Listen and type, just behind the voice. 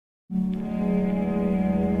Like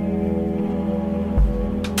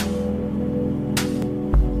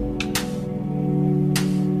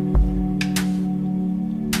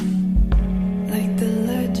the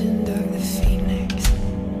legend of the phoenix,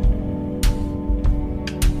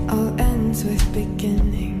 all ends with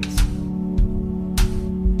beginnings.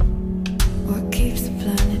 What keeps the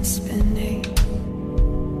planet spinning?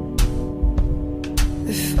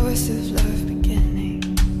 The force of love beginning.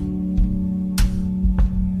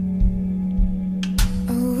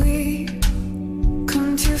 Oh, we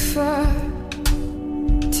come too far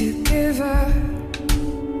to give up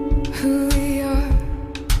who we are.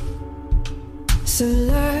 So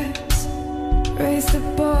let's raise the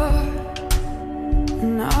bar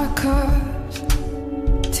and our cups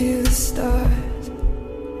to the stars.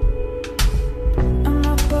 I'm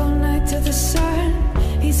up all night to the sun.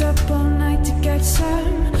 He's up all night to get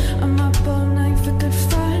some. I'm up all night for good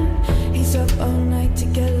fun. He's up all night to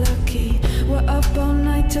get lucky. We're up all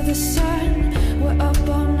night to the sun. We're up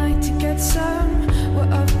all night to get some.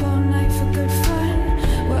 We're up all night for good fun.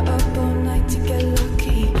 We're up all night to get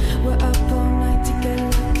lucky. We're up all night to get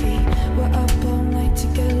lucky. We're up all night to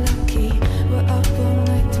get lucky. We're up all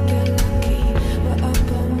night to get lucky. We're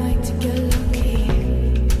up all night to get lucky.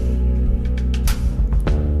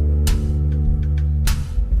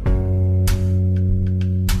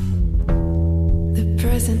 The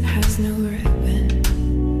present has no ribbon.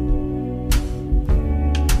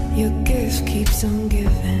 Your gift keeps on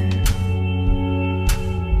giving.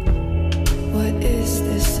 What is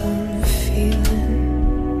this I'm feeling?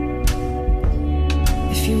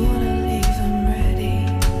 If you wanna leave, I'm ready.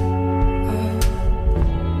 Oh,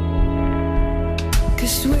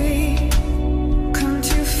 'cause we